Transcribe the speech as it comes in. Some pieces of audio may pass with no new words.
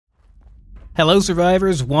Hello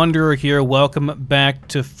survivors, Wanderer here. Welcome back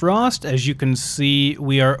to Frost. As you can see,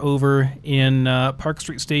 we are over in Park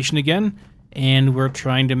Street Station again, and we're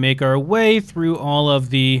trying to make our way through all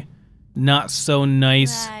of the not so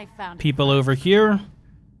nice people over here.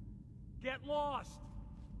 Get lost.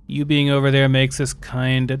 You being over there makes this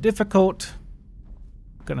kind of difficult.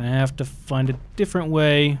 Gonna have to find a different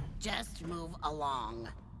way. Just move along.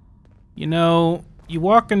 You know, you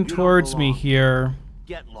walking towards me here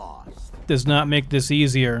Get lost. does not make this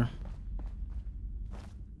easier.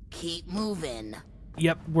 Keep moving.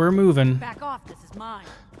 Yep, we're moving. Back off, this is mine.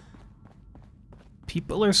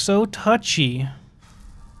 People are so touchy.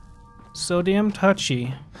 So damn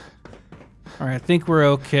touchy. Alright, I think we're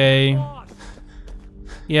okay.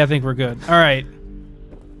 Yeah, I think we're good. Alright.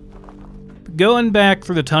 Going back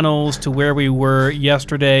through the tunnels to where we were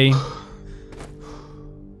yesterday.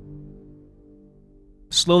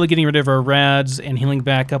 Slowly getting rid of our rads and healing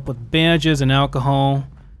back up with bandages and alcohol.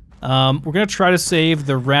 We're going to try to save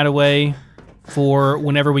the rat away for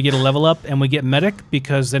whenever we get a level up and we get medic,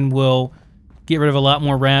 because then we'll get rid of a lot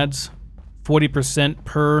more rads. 40%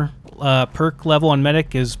 per perk level on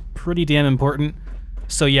medic is pretty damn important.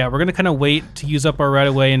 So yeah, we're going to kind of wait to use up our rat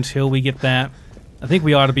away until we get that. I think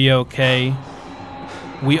we ought to be okay.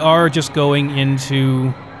 We are just going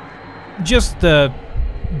into just the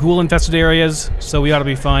ghoul-infested areas, so we ought to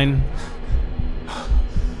be fine.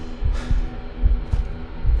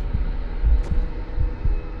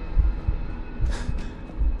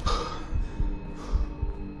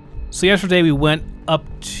 So yesterday we went up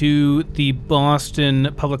to the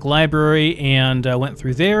Boston Public Library and went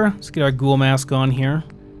through there. Let's get our ghoul mask on here,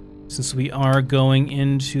 since we are going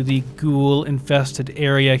into the ghoul-infested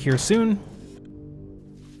area here soon.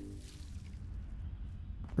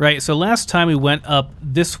 Right, so last time we went up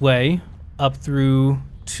this way, up through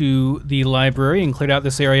to the library and cleared out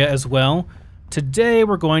this area as well. Today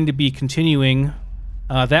we're going to be continuing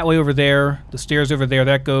that way over there, the stairs over there,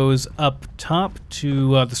 that goes up top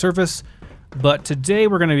to the surface. But today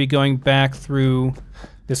we're going to be going back through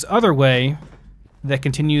this other way that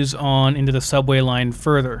continues on into the subway line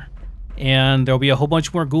further. And there'll be a whole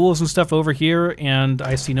bunch more ghouls and stuff over here, and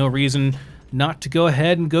I see no reason not to go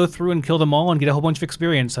ahead and go through and kill them all and get a whole bunch of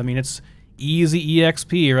experience. I mean, it's easy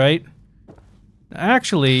EXP, right?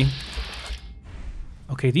 Actually,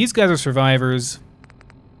 okay, these guys are survivors.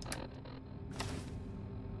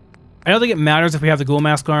 I don't think it matters if we have the ghoul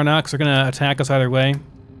mask on or not, because they're going to attack us either way.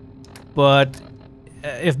 But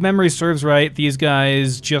if memory serves right, these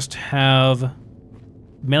guys just have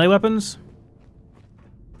melee weapons.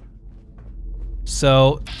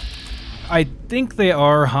 So I think they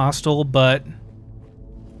are hostile, but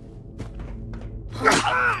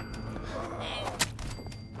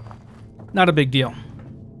not a big deal.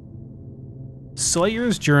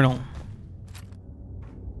 Sawyer's Journal.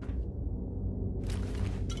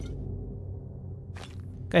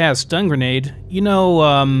 Guy has a stun grenade. You know,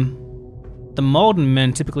 the Malden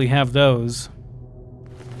men typically have those.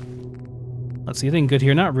 Let's see, anything good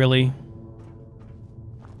here? Not really.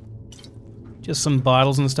 Just some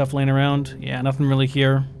bottles and stuff laying around. Yeah, nothing really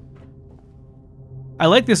here. I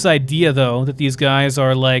like this idea, though, that these guys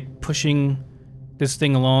are, like, pushing this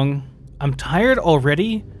thing along. I'm tired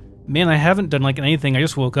already. Man, I haven't done, like, anything. I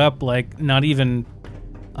just woke up, like, not even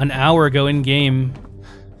an hour ago in-game.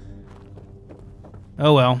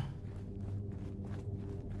 Oh, well.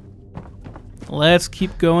 Let's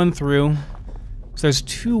keep going through. So there's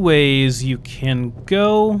two ways you can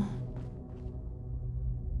go.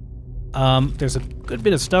 There's a good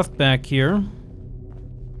bit of stuff back here.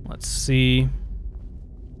 Let's see.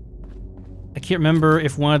 I can't remember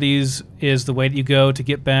if one of these is the way that you go to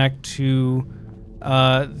get back to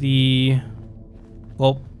well,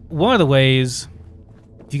 one of the ways,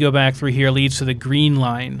 if you go back through here, leads to the green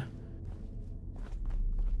line.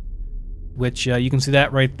 Which you can see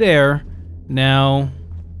that right there. Now,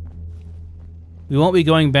 we won't be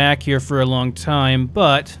going back here for a long time,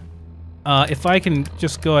 but if I can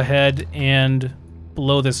just go ahead and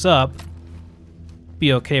blow this up,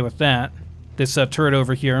 be okay with that. This turret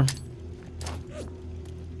over here.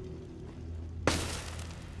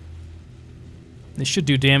 This should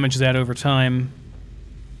do damage to that over time.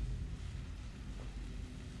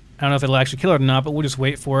 I don't know if it'll actually kill it or not, but we'll just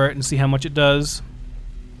wait for it and see how much it does.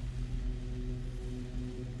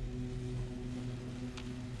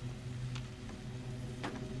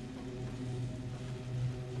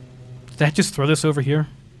 Did that just throw this over here?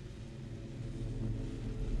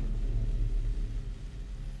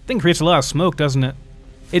 Thing creates a lot of smoke, doesn't it?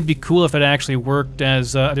 It'd be cool if it actually worked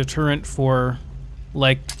as a deterrent for,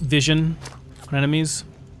 like, vision on enemies.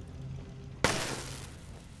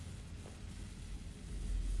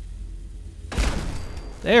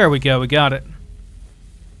 There we go, we got it.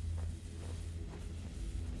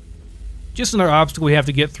 Just another obstacle we have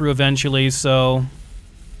to get through eventually, so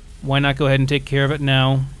why not go ahead and take care of it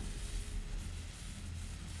now?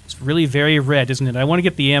 It's really very red, isn't it? I want to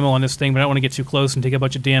get the ammo on this thing, but I don't want to get too close and take a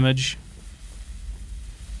bunch of damage.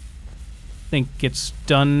 I think it's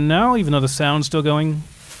done now, even though the sound's still going.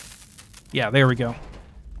 Yeah, there we go.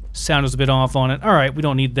 Sound is a bit off on it. Alright, we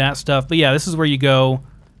don't need that stuff. But yeah, this is where you go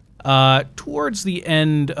towards the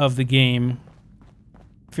end of the game.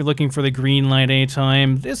 If you're looking for the green line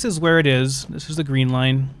anytime, this is where it is. This is the green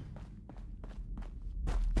line.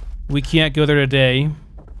 We can't go there today.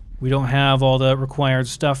 We don't have all the required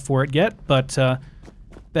stuff for it yet, but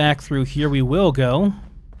back through here we will go.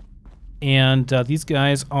 And these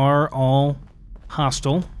guys are all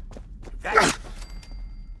hostile.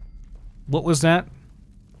 What was that?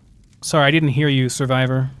 Sorry, I didn't hear you,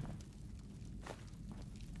 Survivor.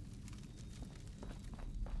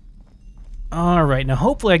 Alright, now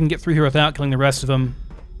hopefully I can get through here without killing the rest of them.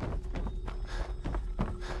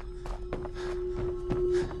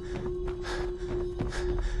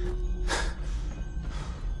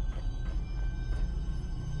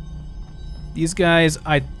 These guys,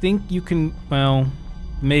 I think you can... well,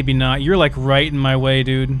 maybe not. You're like right in my way,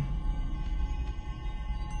 dude.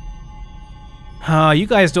 You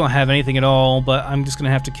guys don't have anything at all, but I'm just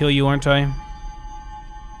gonna have to kill you, aren't I?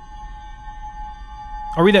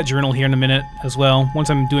 I'll read that journal here in a minute as well. Once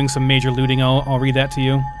I'm doing some major looting, I'll read that to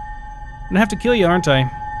you. I'm gonna have to kill you, aren't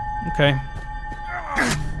I? Okay.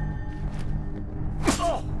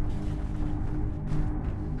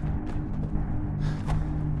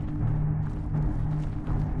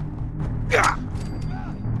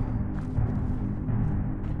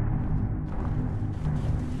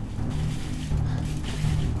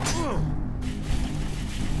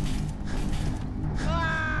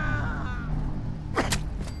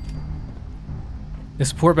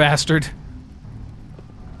 This poor bastard.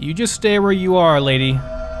 You just stay where you are, lady.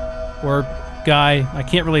 Or guy. I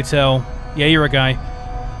can't really tell. Yeah, you're a guy.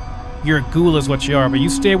 You're a ghoul is what you are, but you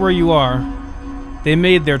stay where you are. They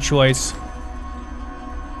made their choice.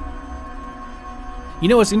 You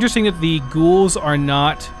know, it's interesting that the ghouls are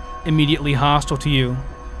not immediately hostile to you.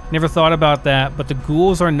 Never thought about that, but the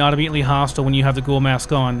ghouls are not immediately hostile when you have the ghoul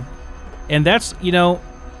mask on. And that's, you know,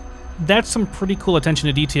 that's some pretty cool attention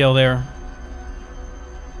to detail there.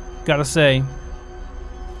 Gotta say.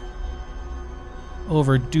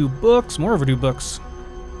 Overdue books. More overdue books.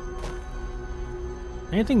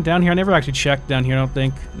 Anything down here? I never actually checked down here, I don't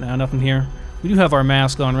think. No, nothing here. We do have our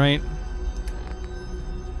mask on, right?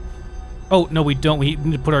 Oh, no, we don't. We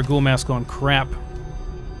need to put our ghoul mask on. Crap.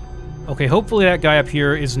 Okay, hopefully that guy up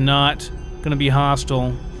here is not gonna be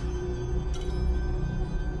hostile.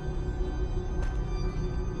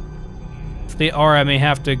 If they are, I may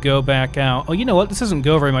have to go back out. Oh, you know what? This doesn't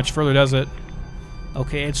go very much further, does it?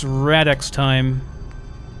 Okay, it's Radix time.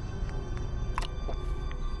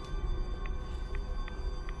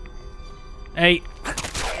 Hey!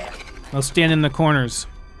 I'll stand in the corners.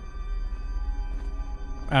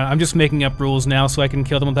 I'm just making up rules now so I can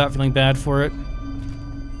kill them without feeling bad for it.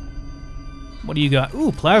 What do you got?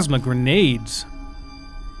 Ooh, plasma grenades.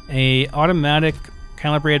 A automatic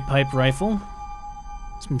calibrated pipe rifle.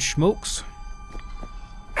 Some smokes.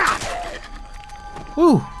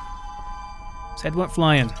 Woo! His head went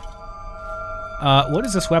flying. What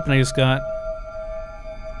is this weapon I just got?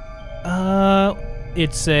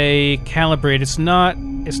 It's a calibrate. It's not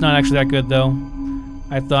actually that good though.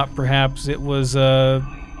 I thought perhaps it was a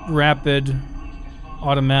rapid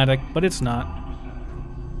automatic, but it's not.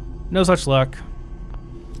 No such luck.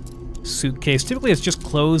 Suitcase. Typically it's just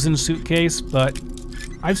clothes in suitcase, but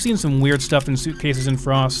I've seen some weird stuff in suitcases in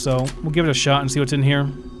Frost, so we'll give it a shot and see what's in here.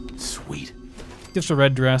 Sweet. Just a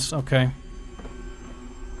red dress, okay.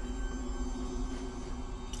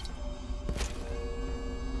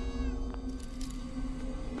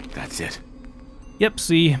 That's it. Yep,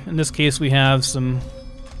 see, in this case we have some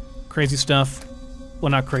crazy stuff. Well,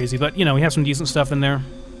 not crazy, but, you know, we have some decent stuff in there.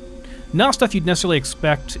 Not stuff you'd necessarily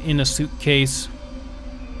expect in a suitcase.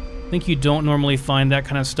 I think you don't normally find that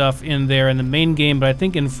kind of stuff in there in the main game, but I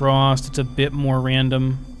think in Frost it's a bit more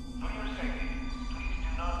random.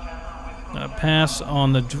 Pass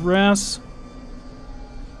on the dress.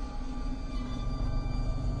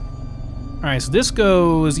 Alright, so this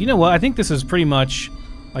goes... You know what? I think this is pretty much...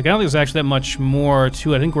 Like, I don't think there's actually that much more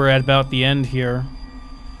to it. I think we're at about the end here.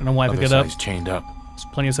 I don't know why I picked it up. Chained up. There's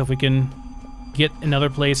plenty of stuff we can get in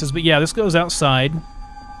other places. But yeah, this goes outside.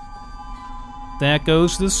 That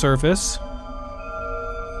goes to the surface.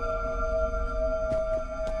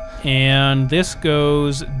 And this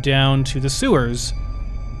goes down to the sewers.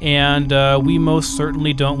 And we most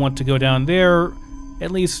certainly don't want to go down there,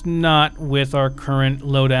 at least not with our current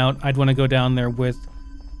loadout. I'd want to go down there with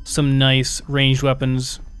some nice ranged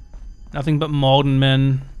weapons. Nothing but Malden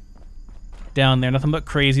men down there, nothing but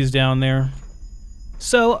crazies down there.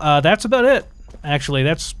 So that's about it. Actually,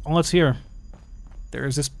 that's all that's here.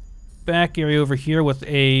 There's this back area over here with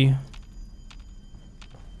a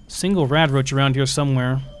single rad roach around here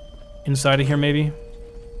somewhere. Inside of here, maybe.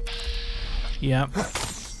 Yeah.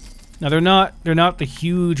 Now they're not the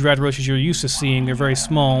huge rad roaches you're used to seeing. They're very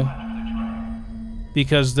small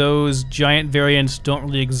because those giant variants don't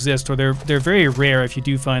really exist, or they're very rare if you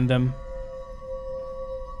do find them.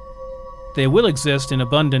 They will exist in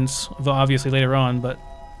abundance, obviously later on, but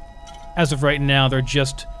as of right now, they're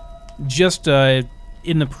just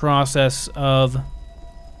in the process of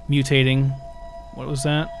mutating. What was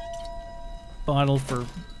that? Bottle for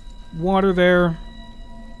water there.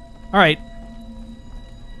 All right.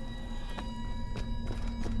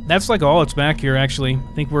 That's like all that's back here, actually.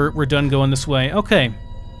 I think we're done going this way. Okay.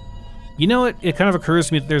 You know what? It kind of occurs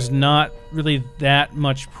to me that there's not really that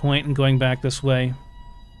much point in going back this way.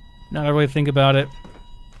 Now that I really think about it.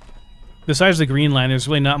 Besides the green line, there's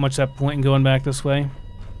really not much that point in going back this way.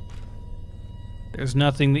 There's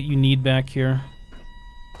nothing that you need back here.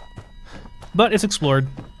 But it's explored,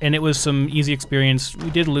 and it was some easy experience. We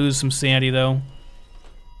did lose some sanity, though.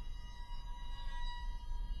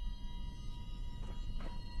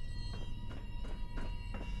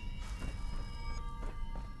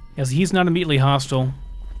 As he's not immediately hostile,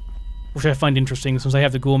 which I find interesting since I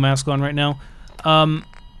have the ghoul mask on right now.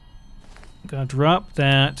 Gotta drop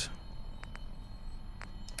that.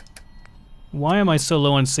 Why am I so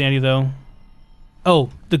low on sanity, though? Oh,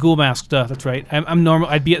 the ghoul mask stuff, that's right. I'm normal.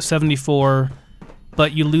 I'd be at 74,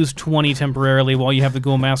 but you lose 20 temporarily while you have the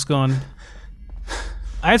ghoul mask on.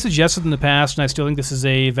 I had suggested in the past, and I still think this is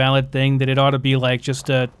a valid thing, that it ought to be like just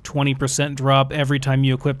a 20% drop every time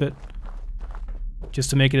you equip it. Just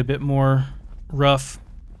to make it a bit more rough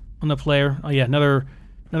on the player. Oh yeah, another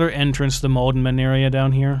entrance to the Maldenman area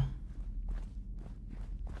down here.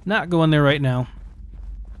 Not going there right now.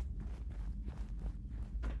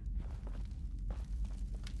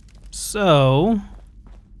 So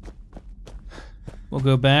we'll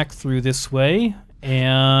go back through this way,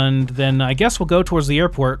 and then I guess we'll go towards the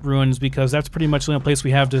airport ruins because that's pretty much the only place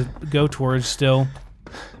we have to go towards still.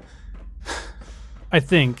 I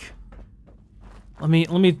think. Let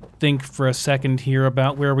me think for a second here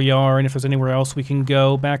about where we are and if there's anywhere else we can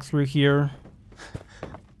go back through here.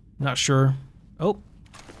 Not sure. Oh.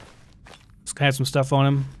 This guy had some stuff on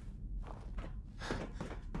him.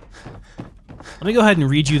 Let me go ahead and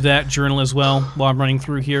read you that journal as well while I'm running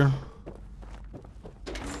through here.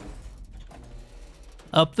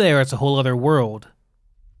 Up there, it's a whole other world.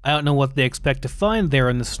 I don't know what they expect to find there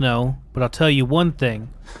in the snow, but I'll tell you one thing.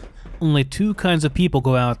 Only two kinds of people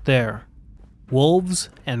go out there. Wolves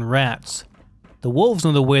and rats. The wolves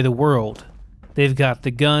know the way of the world. They've got the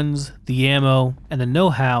guns, the ammo, and the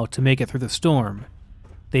know-how to make it through the storm.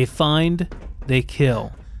 They find, they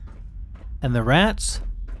kill. And the rats?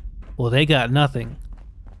 Well, they got nothing.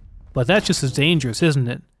 But that's just as dangerous, isn't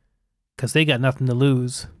it? 'Cause they got nothing to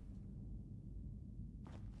lose.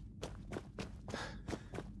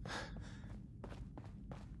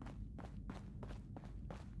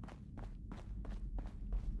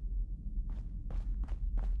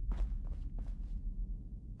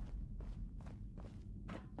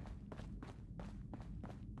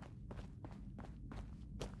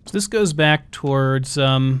 So this goes back towards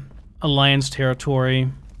Alliance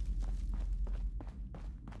territory.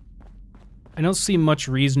 I don't see much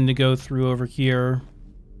reason to go through over here.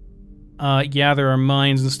 Yeah, there are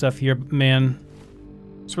mines and stuff here, but man,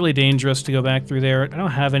 it's really dangerous to go back through there. I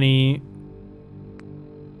don't have any...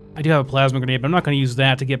 I do have a plasma grenade, but I'm not going to use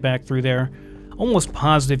that to get back through there. Almost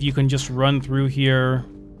positive you can just run through here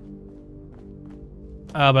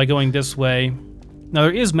by going this way. Now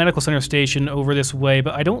there is Medical Center Station over this way,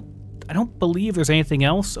 but I don't believe there's anything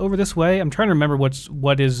else over this way. I'm trying to remember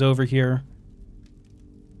what is over here.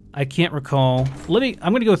 I can't recall.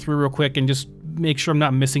 I'm gonna go through real quick and just make sure I'm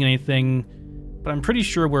not missing anything. But I'm pretty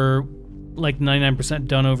sure we're like 99%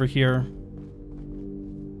 done over here.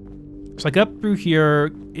 So like up through here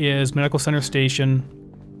is Medical Center Station.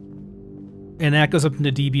 And that goes up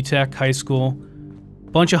into DB Tech High School.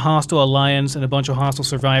 Bunch of hostile Alliance and a bunch of hostile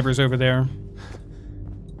survivors over there.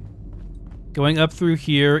 Going up through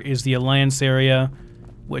here is the Alliance area,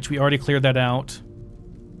 which we already cleared that out.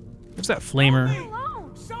 There's that flamer.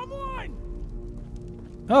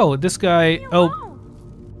 Oh, this guy. Oh,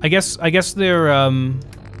 I guess they're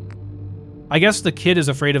I guess the kid is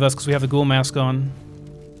afraid of us because we have the ghoul mask on.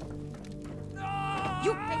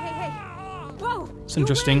 It's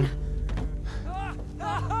interesting.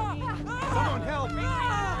 Someone help me!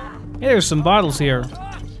 Hey, there's some bottles here.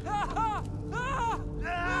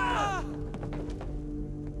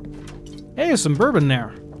 Hey, there's some bourbon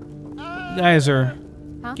there. You guys are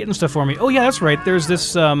getting stuff for me. Oh yeah, that's right. There's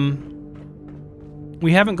this,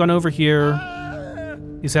 we haven't gone over here.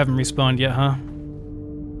 These haven't respawned yet, huh?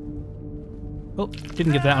 Oh,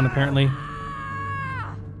 didn't get that one apparently.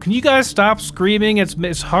 Can you guys stop screaming?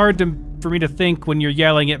 It's hard for me to think when you're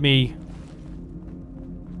yelling at me.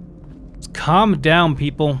 Just calm down,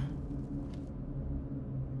 people.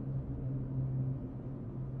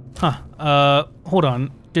 Huh. Hold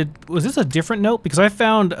on. Was this a different note? Because I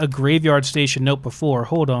found a graveyard station note before.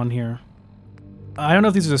 Hold on here. I don't know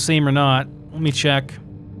if these are the same or not. Let me check.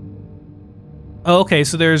 Oh, okay,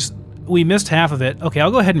 so we missed half of it. Okay,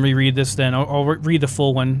 I'll go ahead and reread this then. I'll read the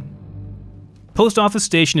full one. Post office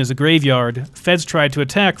station is a graveyard. Feds tried to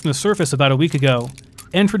attack from the surface about a week ago.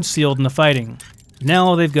 Entrance sealed in the fighting. Now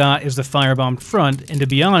all they've got is the firebombed front, and to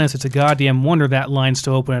be honest, it's a goddamn wonder that line's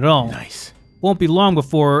still open at all. Nice. Won't be long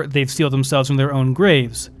before they've sealed themselves in their own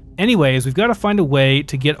graves. Anyways, we've got to find a way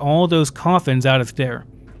to get all those coffins out of there.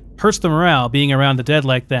 Hurts the morale being around the dead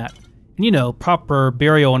like that. And you know, proper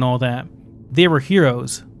burial and all that. They were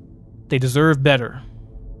heroes. They deserve better.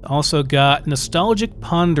 Also got nostalgic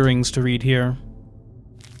ponderings to read here.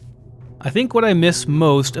 I think what I miss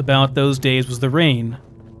most about those days was the rain.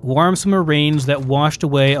 Warm summer rains that washed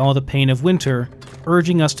away all the pain of winter,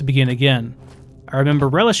 urging us to begin again. I remember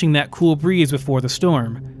relishing that cool breeze before the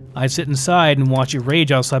storm. I'd sit inside and watch it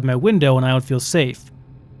rage outside my window and I would feel safe.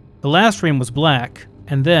 The last rain was black,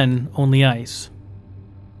 and then only ice.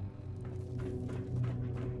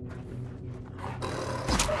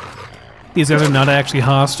 These guys are not actually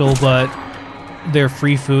hostile, but they're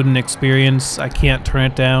free food and experience. I can't turn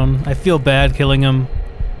it down. I feel bad killing them,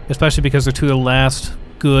 especially because they're two of the last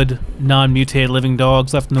good, non-mutated living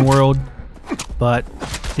dogs left in the world. But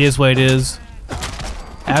it is what it is.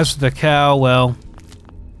 As for the cow, well,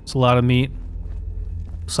 it's a lot of meat.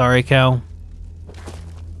 Sorry, cow.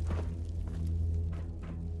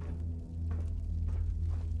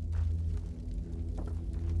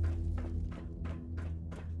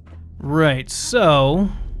 Right, so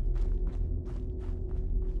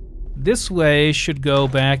this way should go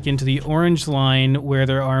back into the orange line where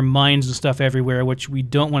there are mines and stuff everywhere, which we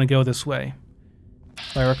don't want to go this way.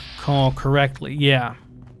 If I recall correctly, yeah.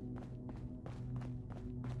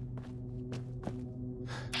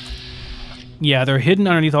 Yeah, they're hidden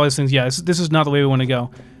underneath all these things. Yeah, this is not the way we want to go.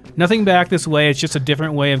 Nothing back this way, it's just a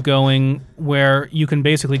different way of going where you can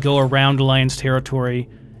basically go around Alliance territory,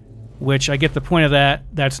 which I get the point of that.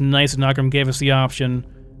 That's nice that Nagram gave us the option,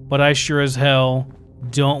 but I sure as hell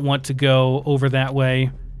don't want to go over that way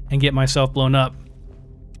and get myself blown up.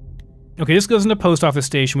 Okay, this goes into Post Office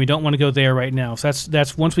Station. We don't want to go there right now. So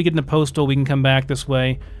that's once we get into Postal, we can come back this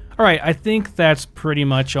way. All right, I think that's pretty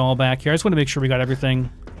much all back here. I just want to make sure we got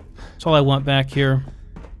everything. That's all I want back here.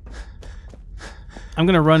 I'm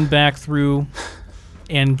going to run back through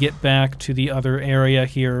and get back to the other area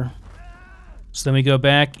here. So then we go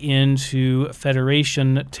back into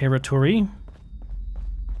Federation territory.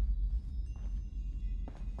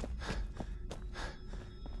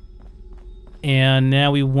 And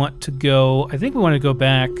now we want to go, I think we want to go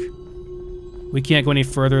back. We can't go any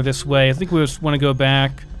further this way. I think we just want to go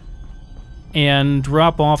back and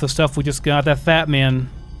drop off the stuff we just got. That fat man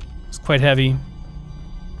is quite heavy.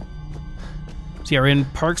 So yeah, we're in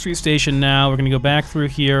Park Street Station now. We're going to go back through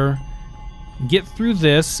here, get through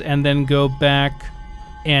this, and then go back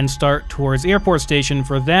and start towards Airport Station.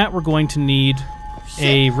 For that, we're going to need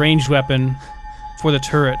a ranged weapon for the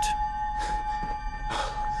turret.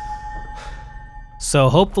 So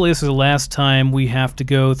hopefully this is the last time we have to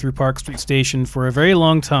go through Park Street Station for a very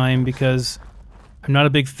long time, because I'm not a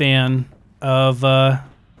big fan of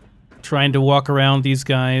trying to walk around these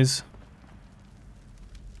guys.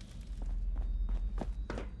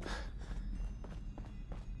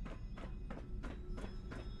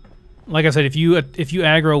 Like I said, if you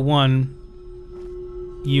aggro one,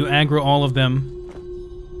 you aggro all of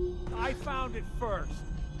them. I found it first.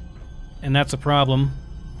 And that's a problem.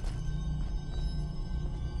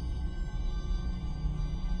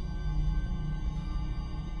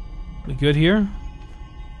 We good here?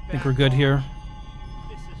 I think we're good here.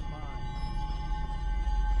 This is mine.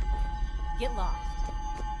 Get lost.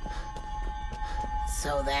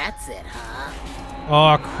 So that's it, huh?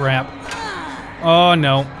 Oh, crap. Oh,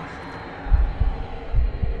 no.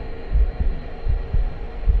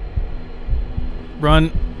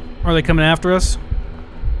 Run. Are they coming after us?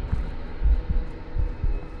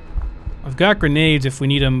 I've got grenades if we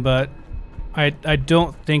need them, but I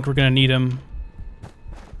don't think we're gonna need them.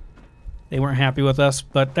 They weren't happy with us,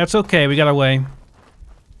 but that's okay. We got our way.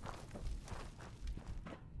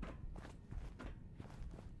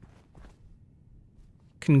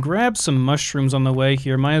 Can grab some mushrooms on the way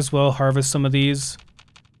here. Might as well harvest some of these.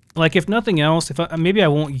 Like, if nothing else, maybe I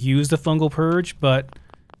won't use the fungal purge, but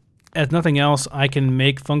as nothing else, I can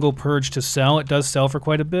make fungal purge to sell. It does sell for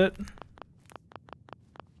quite a bit.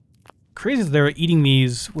 Crazy that they're eating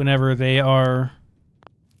these whenever they are,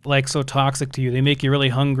 like, so toxic to you. They make you really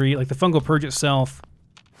hungry. Like, the fungal purge itself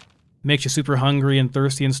makes you super hungry and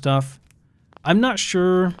thirsty and stuff. I'm not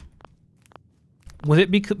sure. With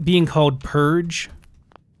it being called purge,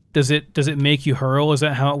 does it make you hurl? Is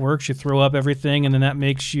that how it works? You throw up everything and then that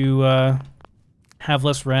makes you have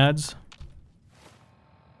less rads?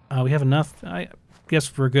 We have enough? I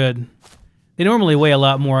guess we're good. They normally weigh a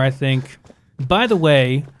lot more, I think. By the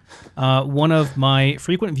way, one of my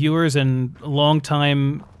frequent viewers and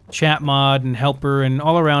longtime chat mod and helper and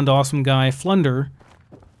all-around awesome guy, Flunder,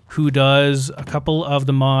 who does a couple of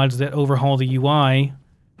the mods that overhaul the UI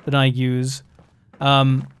that I use,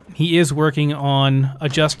 he is working on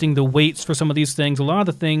adjusting the weights for some of these things. A lot of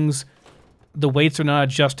the things, the weights are not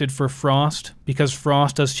adjusted for Frost because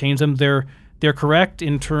Frost does change them. They're correct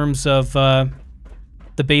in terms of the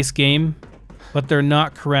base game, but they're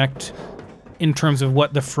not correct in terms of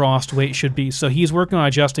what the Frost weight should be. So he's working on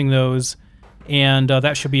adjusting those, and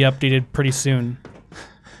that should be updated pretty soon.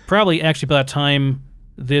 Probably actually by the time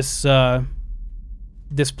this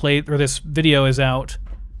this video is out,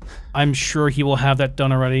 I'm sure he will have that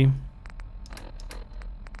done already.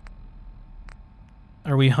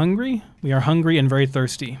 Are we hungry? We are hungry and very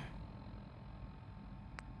thirsty.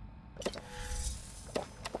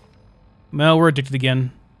 Well, we're addicted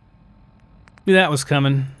again. Knew that was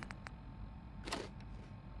coming.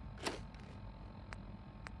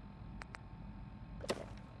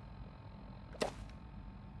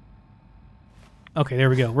 Okay, there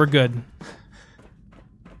we go. We're good.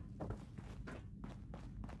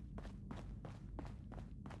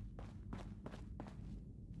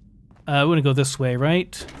 We want to go this way,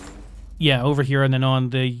 right? Yeah, over here and then on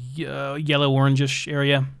the yellow-orangish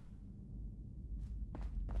area.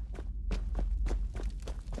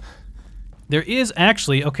 There is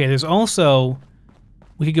actually... Okay, there's also...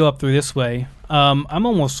 We could go up through this way. I'm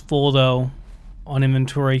almost full, though, on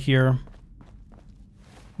inventory here.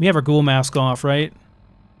 We have our ghoul mask off, right?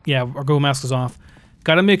 Yeah, our ghoul mask is off.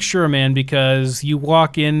 Gotta make sure, man, because you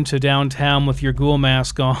walk into downtown with your ghoul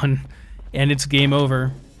mask on, and it's game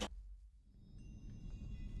over.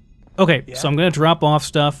 Okay, so I'm gonna drop off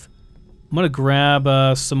stuff. I'm gonna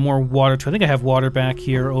grab some more water, too. I think I have water back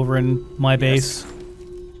here over in my base.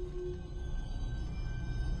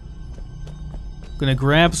 Gonna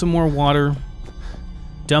grab some more water.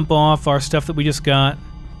 Dump off our stuff that we just got.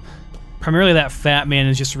 Primarily that fat man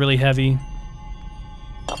is just really heavy.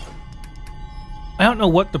 I don't know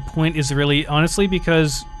what the point is really, honestly,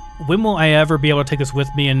 because when will I ever be able to take this with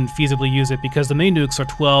me and feasibly use it? Because the main nukes are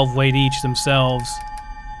 12 weight each themselves.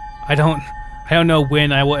 I don't know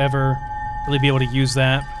when I will ever really be able to use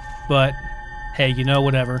that, but hey, you know,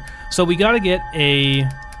 whatever. So we gotta get a...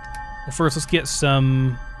 Well, first let's get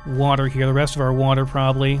some water here, the rest of our water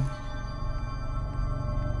probably.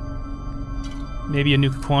 Maybe a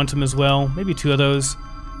nuke quantum as well, maybe 2 of those.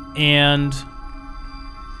 And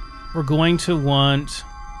we're going to want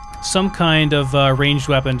some kind of ranged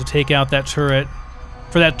weapon to take out that turret.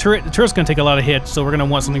 For that turret, the turret's going to take a lot of hits, so we're going to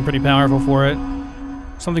want something pretty powerful for it.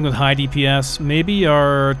 Something with high DPS. Maybe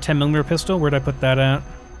our 10mm pistol. Where'd I put that at?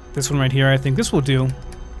 This one right here, I think. This will do.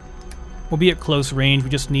 We'll be at close range. We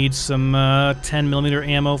just need some 10mm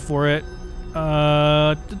ammo for it.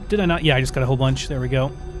 Did I not? Yeah, I just got a whole bunch. There we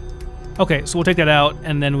go. Okay, so we'll take that out,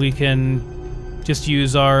 and then we can just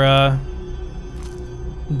use our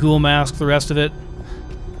ghoul mask, the rest of it.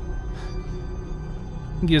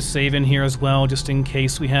 Just save in here as well, just in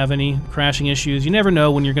case we have any crashing issues. You never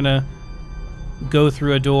know when you're gonna go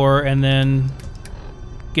through a door and then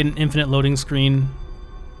get an infinite loading screen.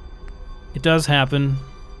 It does happen.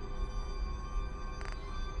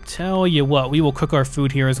 Tell you what, we will cook our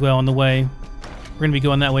food here as well on the way. We're gonna be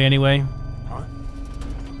going that way anyway.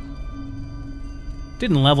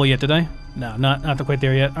 Didn't level yet, did I? No, not quite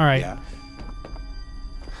there yet. All right. Yeah.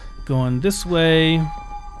 Going this way.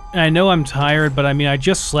 I know I'm tired, but I mean, I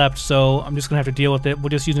just slept, so I'm just going to have to deal with it. We'll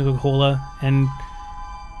just use Coca-Cola and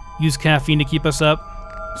use caffeine to keep us up.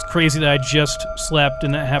 It's crazy that I just slept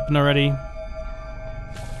and that happened already.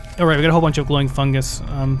 All right, we got a whole bunch of glowing fungus.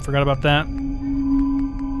 Forgot about that.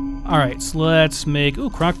 All right, so let's make... Ooh,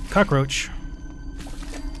 cockroach.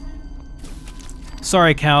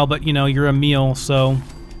 Sorry, Cal, but, you know, you're a meal, so...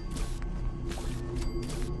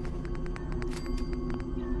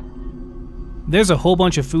 There's a whole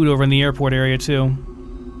bunch of food over in the airport area, too.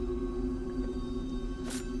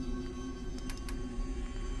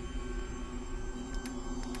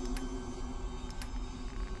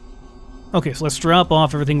 Okay, so let's drop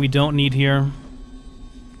off everything we don't need here.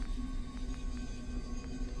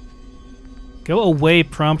 Go away,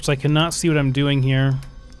 prompts. I cannot see what I'm doing here.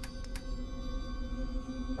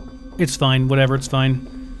 It's fine. Whatever, it's fine.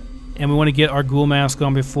 And we want to get our ghoul mask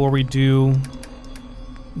on before we do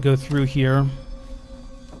go through here.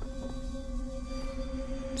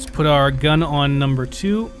 Let's put our gun on number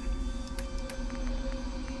 2.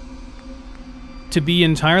 To be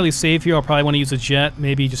entirely safe here, I'll probably want to use a jet.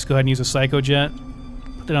 Maybe just go ahead and use a psycho jet.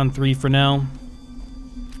 Put that on 3 for now.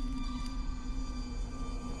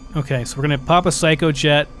 Okay, so we're going to pop a psycho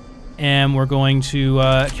jet, and we're going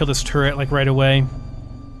to kill this turret, like, right away.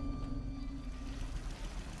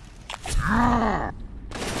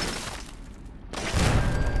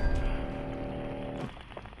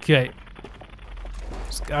 Okay.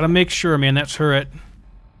 Just gotta make sure, man, that turret...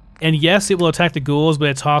 And yes, it will attack the ghouls, but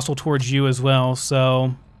it's hostile towards you as well,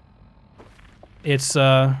 so... It's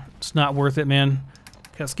not worth it, man.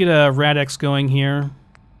 Okay, let's get a Rad-X going here.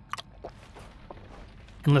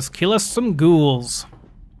 And let's kill us some ghouls.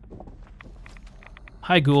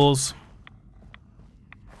 Hi, ghouls.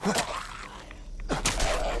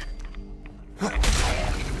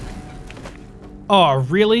 Oh,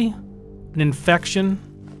 really? An infection?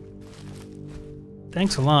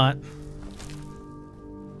 Thanks a lot.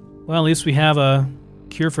 Well, at least we have a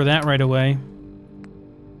cure for that right away.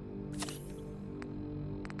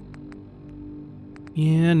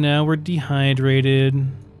 Yeah, now we're dehydrated.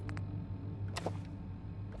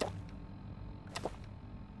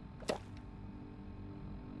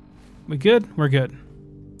 We good? We're good.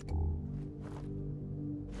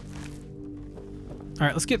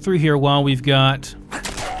 Alright, let's get through here while we've got...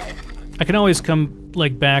 I can always come,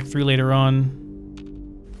 like, back through later on.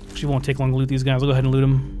 Actually, it won't take long to loot these guys. I'll go ahead and loot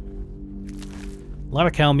them. A lot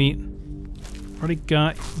of cow meat. Already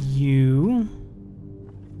got you.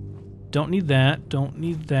 Don't need that. Don't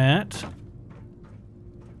need that.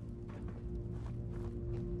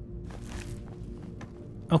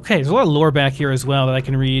 Okay, there's a lot of lore back here as well that I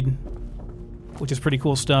can read, which is pretty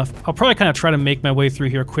cool stuff. I'll probably kind of try to make my way through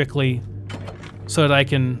here quickly so that I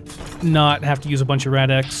can not have to use a bunch of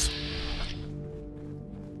Rad-X.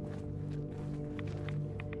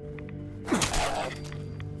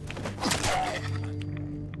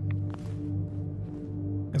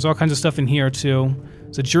 There's all kinds of stuff in here, too.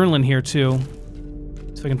 There's a journal in here, too.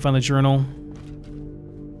 See if I can find the journal.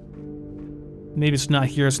 Maybe it's not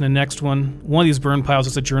here, it's in the next one. One of these burn piles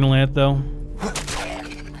has a journal in it, though.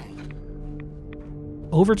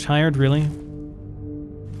 Overtired, really?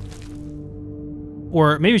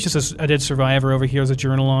 Or maybe it's just a dead survivor over here has a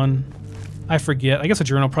journal on. I forget. I guess a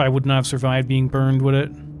journal probably would not have survived being burned, would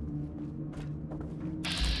it?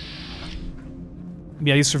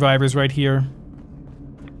 Yeah, these survivors right here.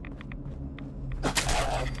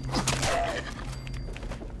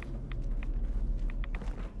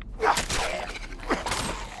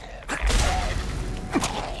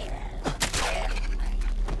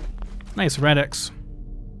 Nice, Rad-X.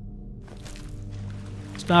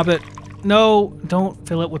 Stop it. No, don't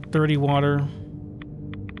fill it with dirty water.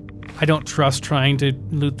 I don't trust trying to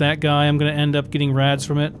loot that guy. I'm gonna end up getting rads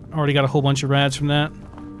from it. Already got a whole bunch of rads from that.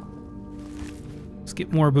 Let's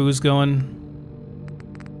get more booze going.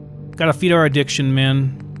 Gotta feed our addiction,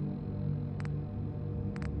 man.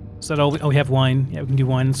 Is that all? Oh, we have wine. Yeah, we can do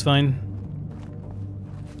wine. It's fine.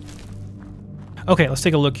 Okay, let's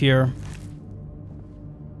take a look here.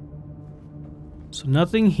 So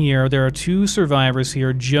nothing here. There are 2 survivors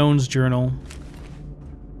here. Jones journal.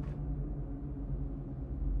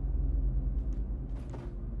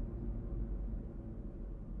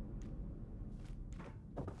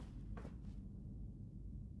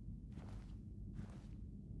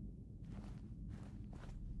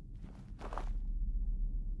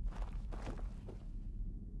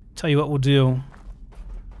 Tell you what we'll do.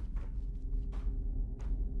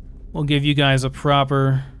 We'll give you guys a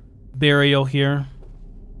proper burial here.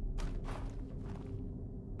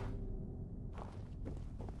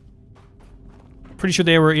 Pretty sure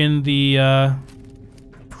they were in the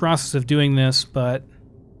process of doing this, but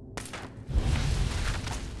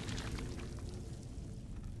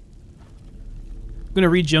I'm gonna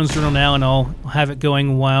read Jones' journal now, and I'll have it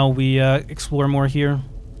going while we explore more here.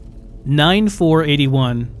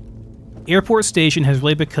 9/4/81. Airport Station has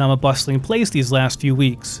really become a bustling place these last few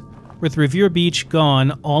weeks. With Revere Beach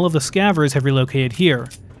gone, all of the scavvers have relocated here.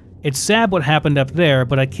 It's sad what happened up there,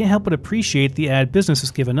 but I can't help but appreciate the added business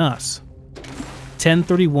it's given us.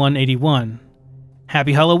 10/31/81.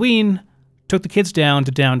 Happy Halloween! Took the kids down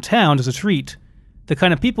to downtown as a treat. The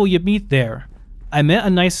kind of people you meet there. I met a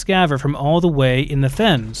nice scaver from all the way in the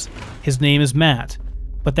fens. His name is Matt.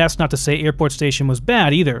 But that's not to say Airport Station was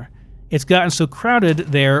bad either. It's gotten so crowded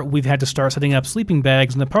there we've had to start setting up sleeping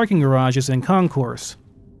bags in the parking garages and concourse.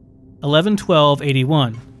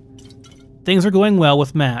 11/12/81. Things are going well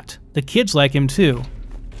with Matt. The kids like him too.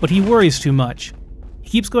 But he worries too much. He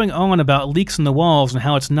keeps going on about leaks in the walls and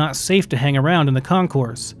how it's not safe to hang around in the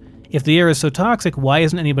concourse. If the air is so toxic, why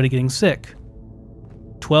isn't anybody getting sick?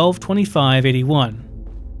 12/25/81.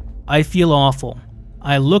 I feel awful.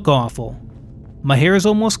 I look awful. My hair is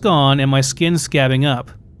almost gone and my skin's scabbing up.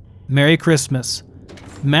 Merry Christmas.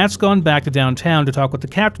 Matt's gone back to downtown to talk with the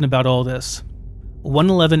captain about all this.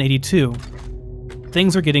 1/11/82.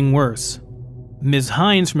 Things are getting worse. Ms.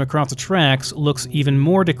 Hines from across the tracks looks even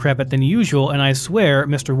more decrepit than usual, and I swear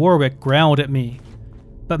Mr. Warwick growled at me.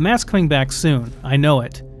 But Matt's coming back soon. I know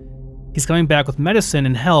it. He's coming back with medicine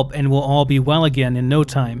and help, and we'll all be well again in no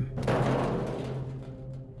time.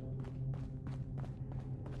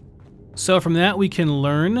 So from that we can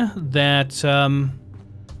learn that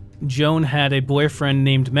Joan had a boyfriend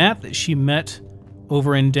named Matt that she met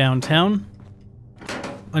over in downtown.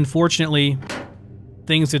 Unfortunately,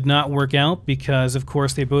 things did not work out because, of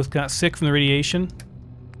course, they both got sick from the radiation.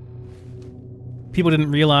 People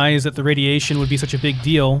didn't realize that the radiation would be such a big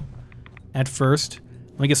deal at first.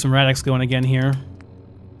 Let me get some Radix going again here.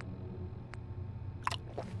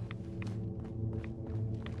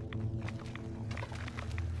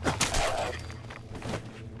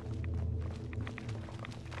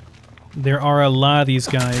 There are a lot of these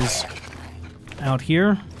guys out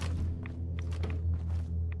here,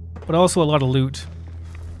 but also a lot of loot.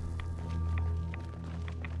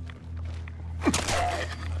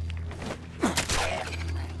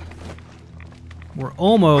 We're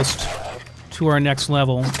almost to our next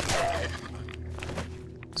level.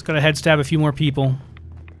 Just gotta head stab a few more people.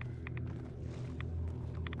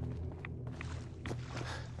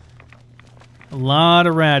 A lot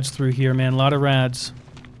of rads through here, man. A lot of rads.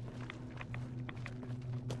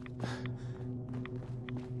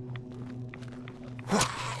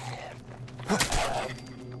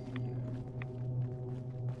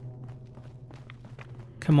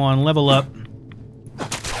 Come on, level up.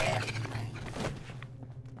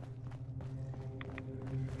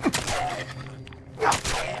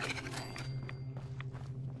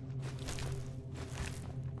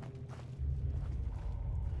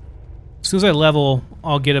 As soon as I level,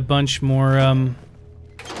 I'll get a bunch more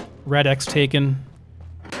Radix taken.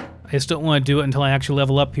 I just don't want to do it until I actually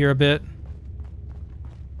level up here a bit.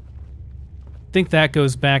 I think that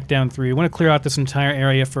goes back down through. I want to clear out this entire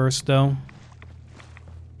area first, though.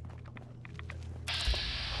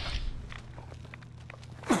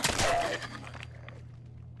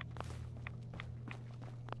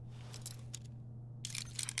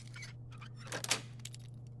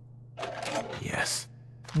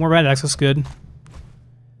 More Radix, that's good.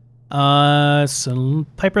 So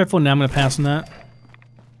pipe rifle, now I'm gonna pass on that.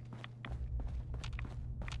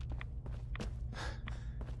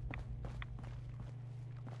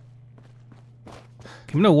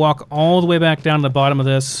 I'm gonna walk all the way back down to the bottom of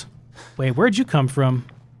this. Wait, where'd you come from?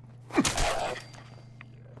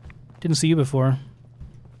 Didn't see you before.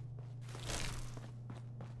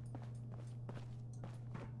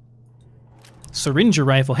 Syringer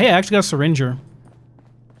rifle. Hey, I actually got a Syringer.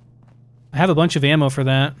 I have a bunch of ammo for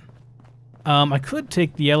that. I could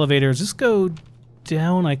take the elevators. Just go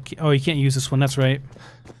down. Oh, you can't use this one. That's right.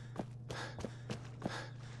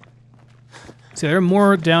 See, there are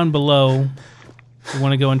more down below we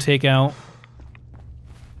want to go and take out.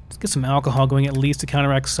 Let's get some alcohol going at least to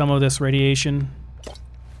counteract some of this radiation.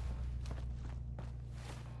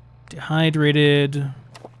 Dehydrated.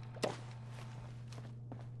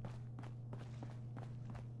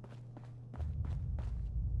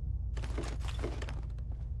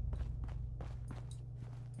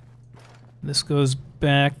 This goes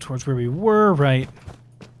back towards where we were, right.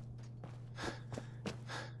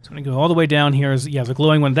 So I'm going to go all the way down here. Yeah, the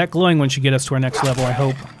glowing one. That glowing one should get us to our next level, I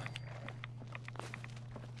hope.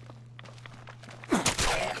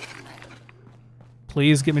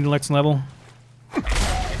 Please get me to the next level.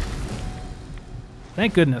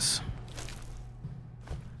 Thank goodness.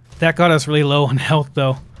 That got us really low on health,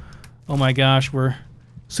 though. Oh my gosh, we're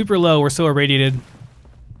super low. We're so irradiated.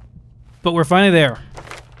 But we're finally there.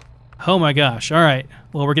 Oh my gosh, alright.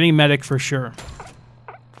 Well, we're getting medic for sure.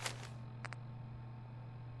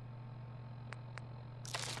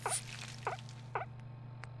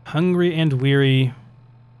 Hungry and weary.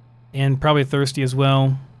 And probably thirsty as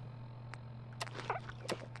well.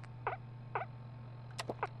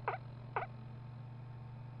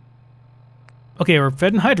 Okay, we're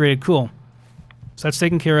fed and hydrated. Cool. So that's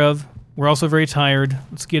taken care of. We're also very tired.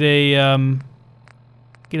 Let's get a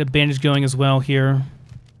bandage going as well here.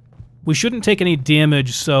 We shouldn't take any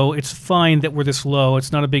damage, so it's fine that we're this low.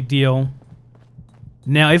 It's not a big deal.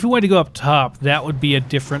 Now, if we wanted to go up top, that would be a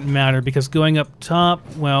different matter, because going up top,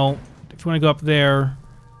 well, if you want to go up there,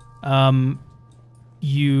 you're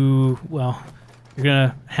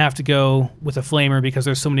gonna have to go with a flamer because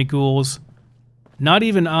there's so many ghouls. Not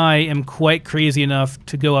even I am quite crazy enough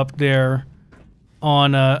to go up there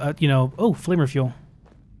on oh, flamer fuel.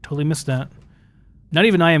 Totally missed that. Not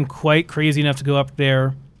even I am quite crazy enough to go up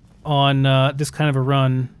there on this kind of a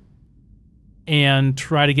run and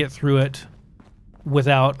try to get through it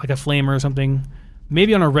without like a flamer or something.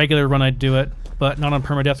 Maybe on a regular run I'd do it, but not on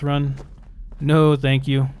permadeath run. No, thank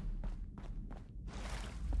you.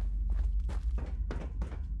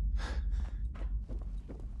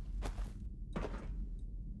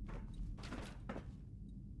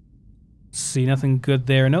 See, nothing good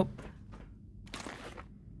there. Nope.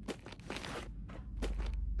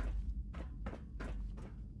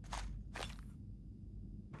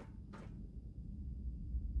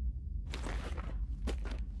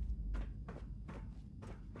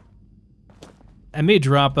 I may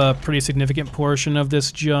drop a pretty significant portion of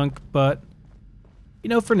this junk, but, you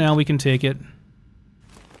know, for now we can take it.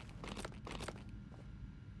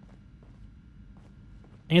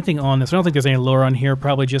 Anything on this? I don't think there's any lore on here.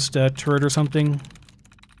 Probably just a turret or something.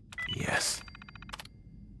 Yes.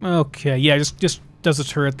 Okay, yeah, just does a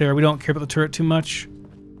turret there. We don't care about the turret too much.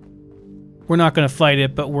 We're not going to fight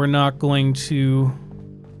it, but we're not going to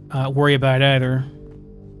worry about it either.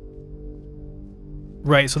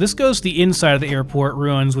 Right, so this goes to the inside of the airport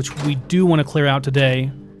ruins, which we do want to clear out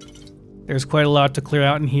today. There's quite a lot to clear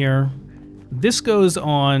out in here. This goes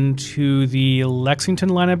on to the Lexington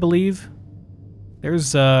line, I believe.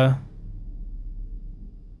 There's,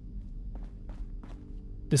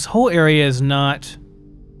 this whole area is not,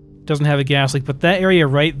 doesn't have a gas leak, but that area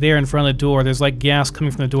right there in front of the door, there's like gas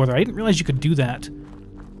coming from the door there. I didn't realize you could do that.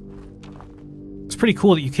 It's pretty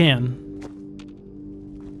cool that you can.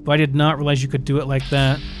 But I did not realize you could do it like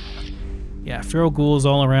that. Yeah, feral ghouls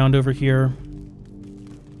all around over here.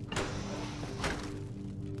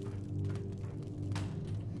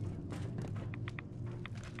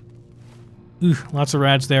 Ooh, lots of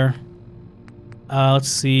rads there. Let's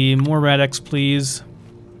see, more Rad-X, please.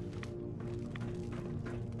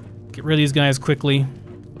 Get rid of these guys quickly.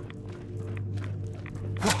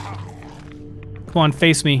 Come on,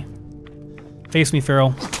 face me. Face me,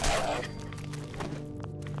 feral.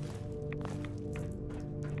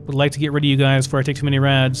 Would like to get rid of you guys before I take too many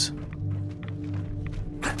rads.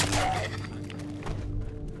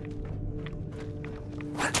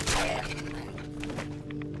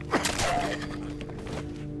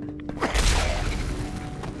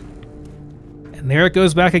 And there it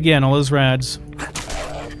goes back again, all those rads.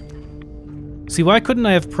 See, why couldn't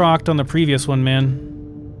I have procced on the previous one, man?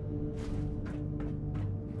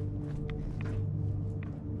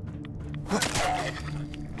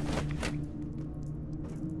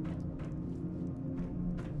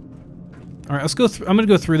 Alright, let's go through. I'm gonna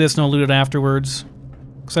go through this and I'll loot it afterwards.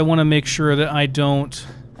 Because I want to make sure that I don't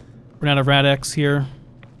run out of Rad-X here.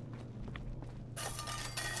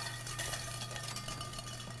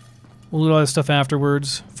 We'll loot all this stuff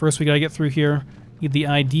afterwards. First we gotta get through here. Need the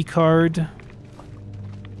ID card.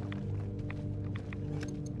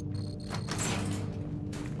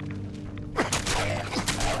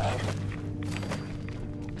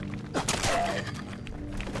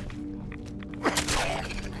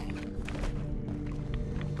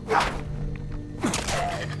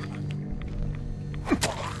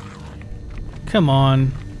 Come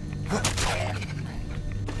on.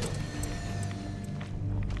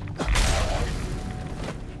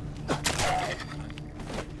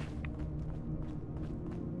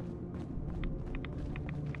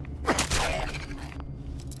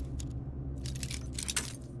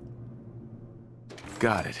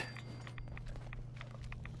 Got it.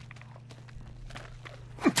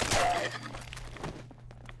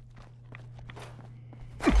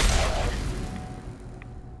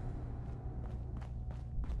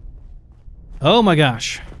 Oh my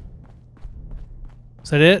gosh. Is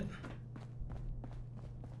that it?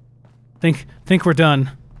 Think we're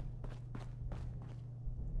done.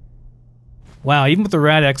 Wow, even with the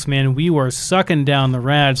Rad-X, man, we were sucking down the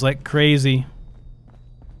rads like crazy.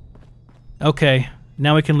 Okay,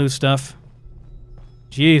 now we can loot stuff.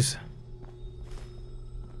 Jeez.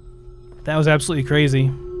 That was absolutely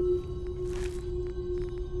crazy.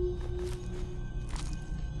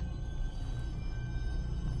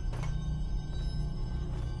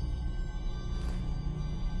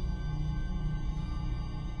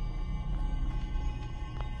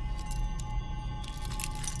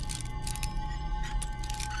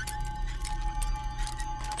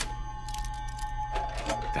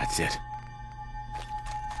 That's it.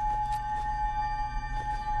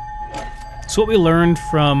 So what we learned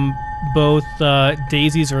from both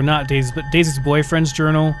Daisy's, or not Daisy's, but Daisy's boyfriend's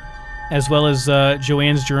journal, as well as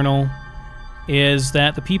Joanne's journal, is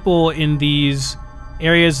that the people in these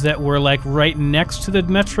areas that were like right next to the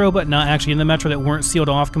metro, but not actually in the metro, that weren't sealed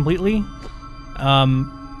off completely,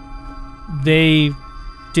 they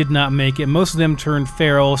did not make it. Most of them turned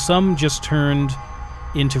feral. Some just turned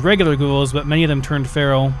into regular ghouls, but many of them turned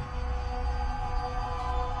feral.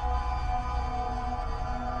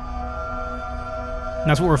 And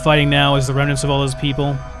that's what we're fighting now, is the remnants of all those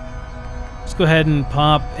people. Let's go ahead and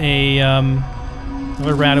pop a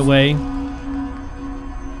another rat away.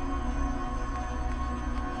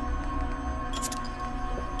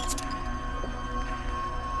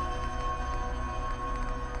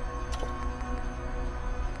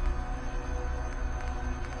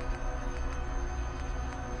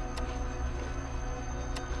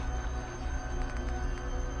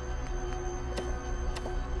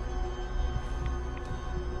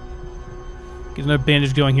 Get another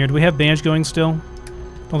bandage going here. Do we have bandage going still?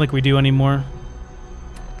 Don't think we do anymore.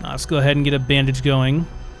 Let's go ahead and get a bandage going.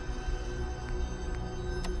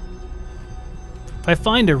 If I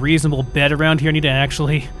find a reasonable bed around here, I need to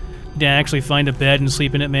actually find a bed and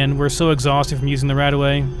sleep in it, man. We're so exhausted from using the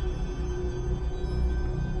rat-away.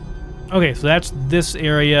 Okay, so this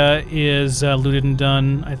area is looted and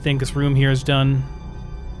done. I think this room here is done.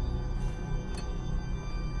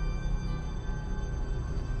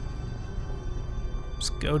 Let's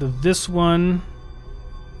go to this one.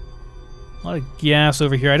 A lot of gas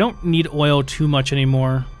over here. I don't need oil too much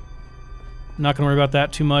anymore. I'm not gonna worry about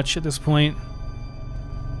that too much at this point.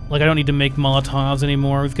 Like, I don't need to make Molotovs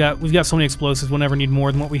anymore. We've got so many explosives. We'll never need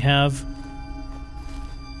more than what we have.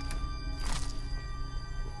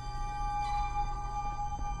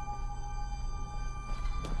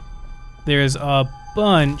 There's a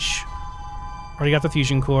bunch. Already got the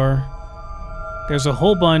fusion core. There's a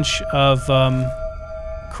whole bunch of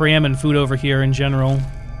cram and food over here in general.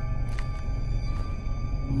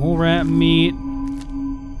 Mole rat meat.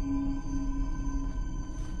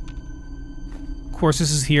 Of course,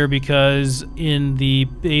 this is here because in the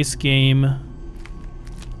base game,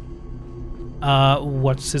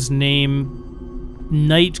 what's his name?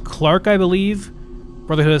 Knight Clark, I believe.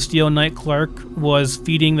 Brotherhood of Steel Knight Clark was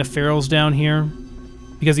feeding the ferals down here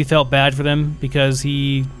because he felt bad for them, because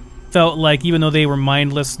he felt like even though they were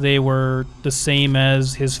mindless, they were the same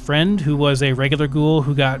as his friend, who was a regular ghoul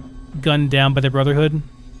who got gunned down by the Brotherhood.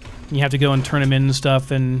 And you have to go and turn him in and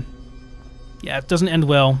stuff, and yeah, it doesn't end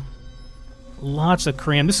well. Lots of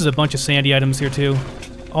cram. This is a bunch of sanity items here too.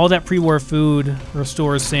 All that pre-war food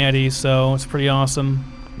restores sanity, so it's pretty awesome.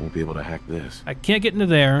 Won't be able to hack this. I can't get into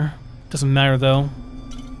there. Doesn't matter though.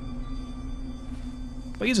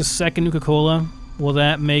 If I use a second Nuka-Cola, will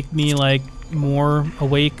that make me like more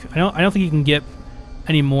awake? I don't think you can get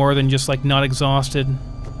any more than just like not exhausted.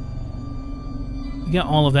 You got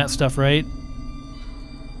all of that stuff, right?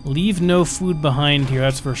 Leave no food behind here,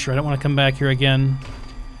 that's for sure. I don't want to come back here again.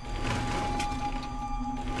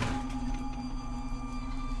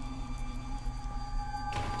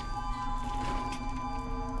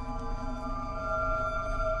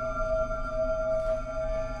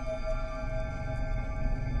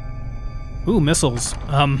 Ooh, missiles.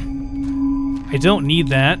 I don't need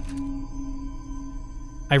that.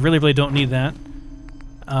 I really, really don't need that.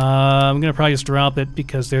 I'm gonna probably just drop it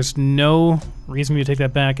because there's no reason for me to take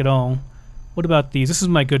that back at all. What about these? This is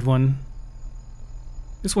my good one.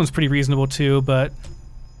 This one's pretty reasonable too, but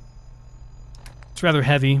it's rather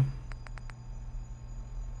heavy.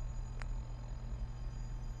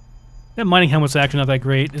 That mining helmet's actually not that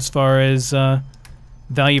great as far as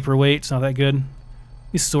value per weight. It's not that good.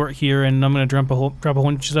 We sort here, and I'm gonna drop a whole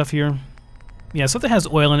bunch of stuff here. Yeah, stuff that has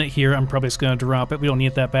oil in it here, I'm probably just gonna drop it. We don't need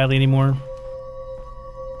it that badly anymore.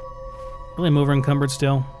 Really, I'm over encumbered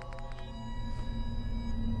still.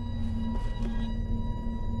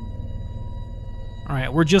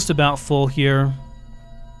 Alright, we're just about full here.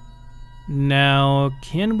 Now,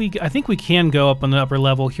 can we... I think we can go up on the upper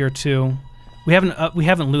level here, too. We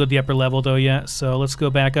haven't looted the upper level, though, yet, so let's go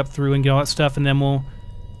back up through and get all that stuff, and then we'll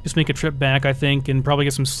just make a trip back, I think, and probably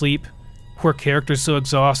get some sleep. Poor character's so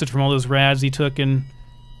exhausted from all those rads he took and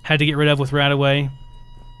had to get rid of with Rat-Away.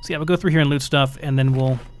 So yeah, we'll go through here and loot stuff, and then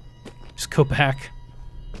we'll just go back.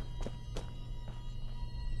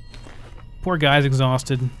 Poor guy's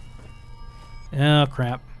exhausted. Oh,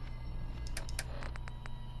 crap.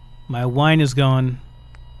 My wine is gone.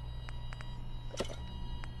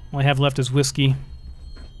 All I have left is whiskey.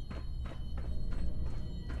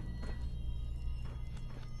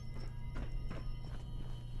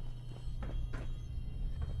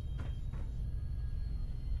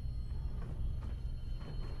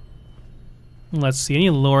 Let's see, any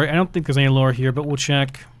lore? I don't think there's any lore here, but we'll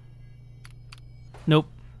check. Nope.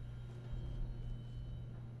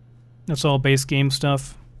 That's all base game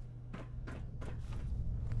stuff.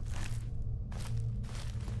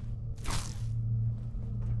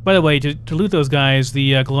 By the way, to loot those guys,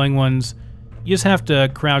 the glowing ones, you just have to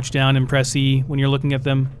crouch down and press E when you're looking at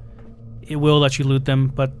them. It will let you loot them,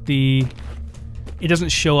 but it doesn't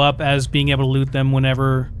show up as being able to loot them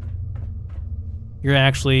whenever you're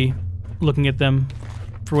actually looking at them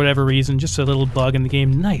for whatever reason. Just a little bug in the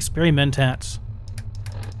game. Nice, berry mentats.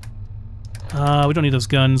 We don't need those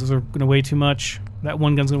guns. Those are going to weigh too much. That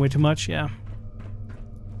one gun's going to weigh too much, yeah.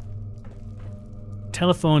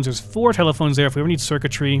 Telephones, there's 4 telephones there. If we ever need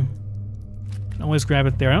circuitry, can always grab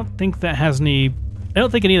it there. I don't think that has any... I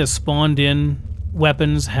don't think any of the spawned-in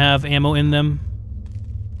weapons have ammo in them.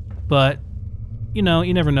 But, you know,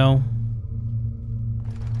 you never know.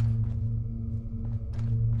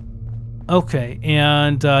 Okay,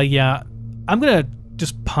 and yeah, I'm gonna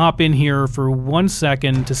just pop in here for 1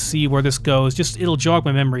 second to see where this goes. Just, it'll jog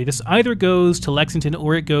my memory. This either goes to Lexington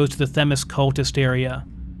or it goes to the Themis cultist area.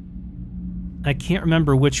 I can't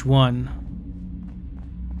remember which one.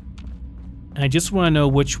 I just want to know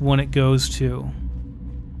which one it goes to.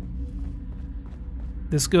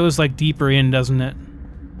 This goes like deeper in, doesn't it?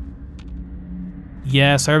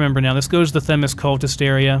 Yes, I remember now. This goes to the Themis cultist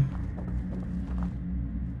area.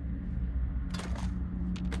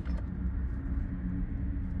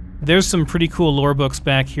 There's some pretty cool lore books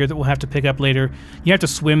back here that we'll have to pick up later. You have to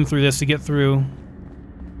swim through this to get through.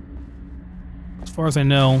 As far as I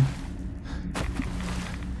know.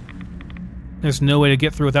 There's no way to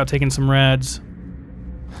get through without taking some rads.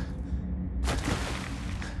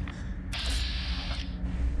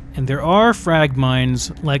 And there are frag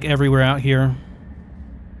mines, like everywhere out here.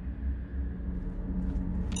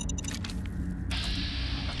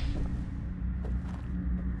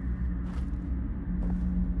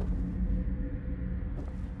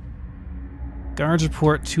 Guards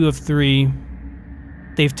report 2 of 3.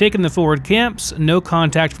 They've taken the forward camps. No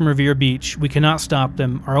contact from Revere Beach. We cannot stop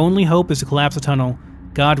them. Our only hope is to collapse the tunnel.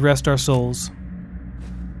 God rest our souls.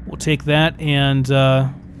 We'll take that and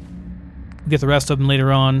get the rest of them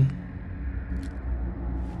later on.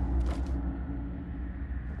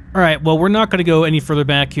 Alright, well, we're not going to go any further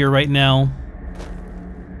back here right now.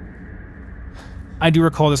 I do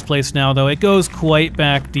recall this place now, though. It goes quite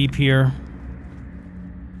back deep here.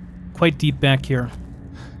 Quite deep back here.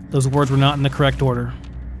 Those words were not in the correct order.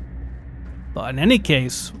 But in any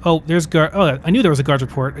case... Oh, there's guard... Oh, I knew there was a guard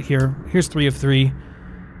report here. Here's 3 of 3.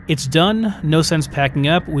 It's done. No sense packing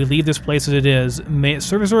up. We leave this place as it is. May it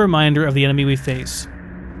serve as a reminder of the enemy we face.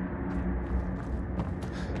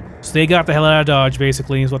 So they got the hell out of Dodge,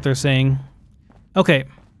 basically, is what they're saying. Okay.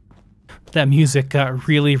 That music got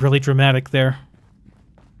really, really dramatic there.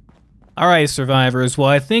 Alright, survivors. Well,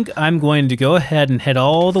 I think I'm going to go ahead and head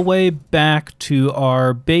all the way back to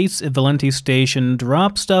our base at Valenti Station,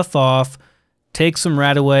 drop stuff off, take some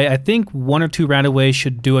Radaway. I think 1 or 2 Radaway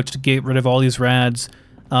should do it to get rid of all these rads.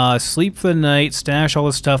 Sleep for the night, stash all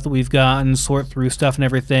the stuff that we've gotten, sort through stuff and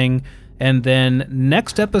everything. And then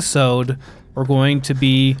next episode, we're going to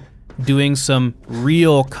be doing some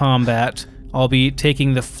real combat. I'll be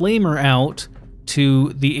taking the Flamer out to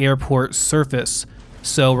the airport surface.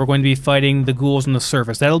 So we're going to be fighting the ghouls on the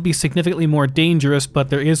surface. That'll be significantly more dangerous, but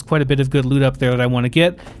there is quite a bit of good loot up there that I want to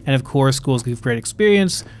get. And of course, ghouls give great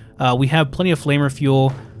experience. We have plenty of Flamer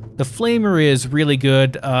fuel. The Flamer is really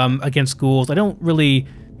good against ghouls. I don't really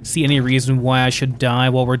see any reason why I should die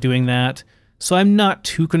while we're doing that. So I'm not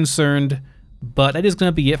too concerned, but that is going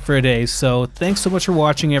to be it for today. So thanks so much for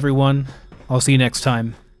watching, everyone. I'll see you next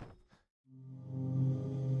time.